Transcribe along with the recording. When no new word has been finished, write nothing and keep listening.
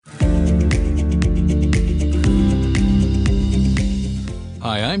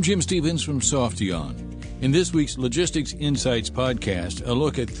I'm Jim Stevens from Softeon. In this week's Logistics Insights podcast, a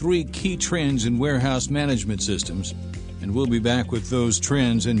look at 3 key trends in warehouse management systems, and we'll be back with those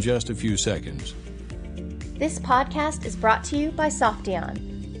trends in just a few seconds. This podcast is brought to you by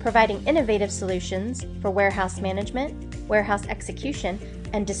Softeon, providing innovative solutions for warehouse management, warehouse execution,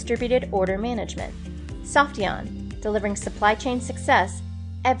 and distributed order management. Softeon, delivering supply chain success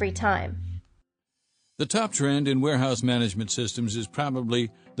every time. The top trend in warehouse management systems is probably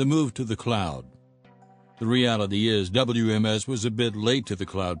the move to the cloud. The reality is WMS was a bit late to the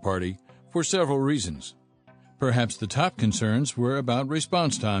cloud party for several reasons. Perhaps the top concerns were about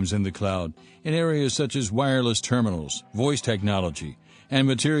response times in the cloud in areas such as wireless terminals, voice technology, and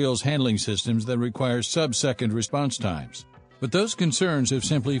materials handling systems that require sub-second response times. But those concerns have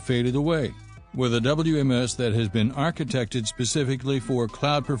simply faded away. With a WMS that has been architected specifically for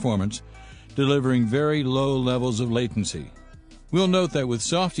cloud performance, delivering very low levels of latency. We'll note that with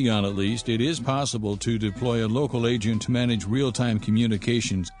Softeon at least, it is possible to deploy a local agent to manage real-time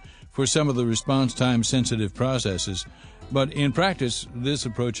communications for some of the response time sensitive processes, but in practice, this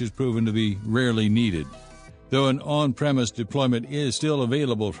approach has proven to be rarely needed. Though an on-premise deployment is still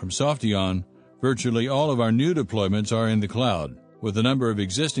available from Softeon, virtually all of our new deployments are in the cloud, with a number of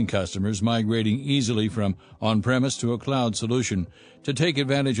existing customers migrating easily from on-premise to a cloud solution to take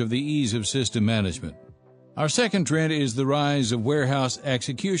advantage of the ease of system management. Our second trend is the rise of warehouse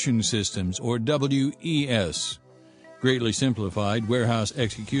execution systems, or WES. Greatly simplified, warehouse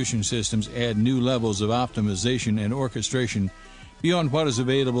execution systems add new levels of optimization and orchestration beyond what is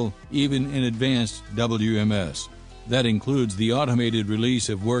available even in advanced WMS. That includes the automated release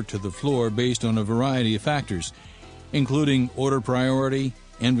of work to the floor based on a variety of factors, including order priority,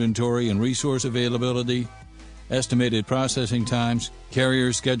 inventory and resource availability, estimated processing times,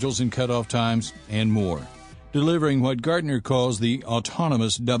 carrier schedules and cutoff times, and more, delivering what Gartner calls the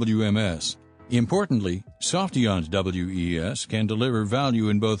autonomous WMS. Importantly, Softeon's WES can deliver value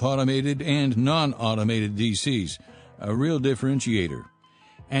in both automated and non-automated DCs, a real differentiator.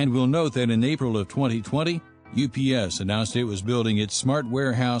 And we'll note that in April of 2020, UPS announced it was building its Smart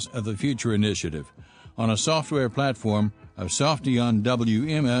Warehouse of the Future initiative on a software platform of Softeon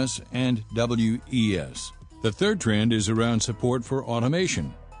WMS and WES. The third trend is around support for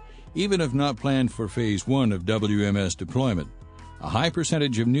automation. Even if not planned for Phase 1 of WMS deployment, a high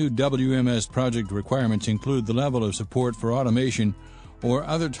percentage of new WMS project requirements include the level of support for automation or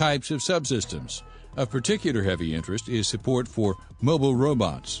other types of subsystems. Of particular heavy interest is support for mobile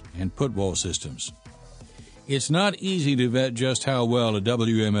robots and put-wall systems. It's not easy to vet just how well a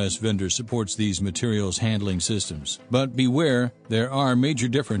WMS vendor supports these materials handling systems, but beware, there are major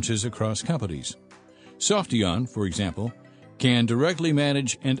differences across companies. Softeon, for example, can directly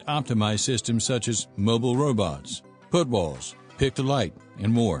manage and optimize systems such as mobile robots, put walls, pick-to-light,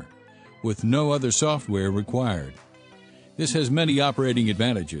 and more, with no other software required. This has many operating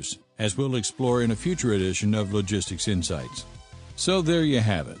advantages, as we'll explore in a future edition of Logistics Insights. So there you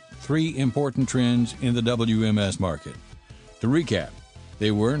have it, 3 important trends in the WMS market. To recap, they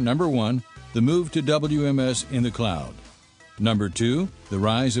were, number 1, the move to WMS in the cloud. Number 2, the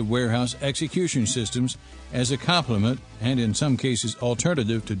rise of warehouse execution systems as a complement and in some cases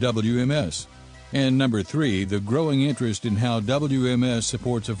alternative to WMS. And number 3, the growing interest in how WMS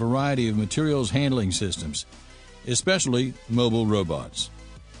supports a variety of materials handling systems, especially mobile robots.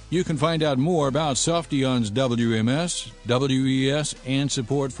 You can find out more about Softeon's WMS, WES, and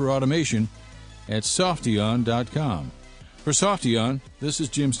support for automation at Softeon.com. For Softeon, this is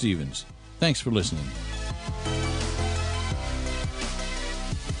Jim Stevens. Thanks for listening.